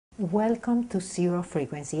Welcome to Zero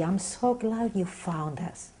Frequency. I'm so glad you found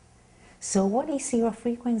us. So what is zero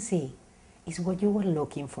frequency? It's what you were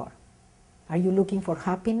looking for. Are you looking for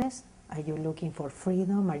happiness? Are you looking for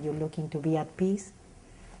freedom? Are you looking to be at peace?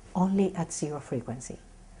 Only at zero frequency.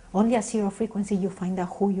 Only at zero frequency you find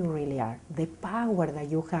out who you really are, the power that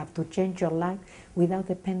you have to change your life without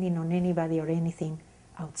depending on anybody or anything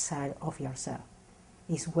outside of yourself.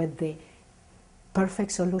 It's where the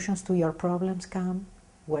perfect solutions to your problems come,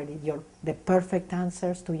 where the perfect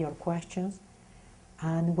answers to your questions,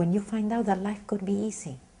 and when you find out that life could be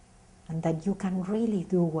easy and that you can really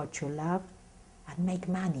do what you love and make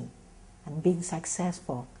money and be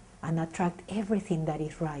successful and attract everything that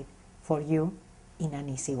is right for you in an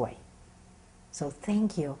easy way. So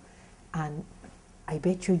thank you, and I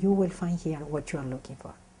bet you will find here what you are looking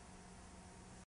for.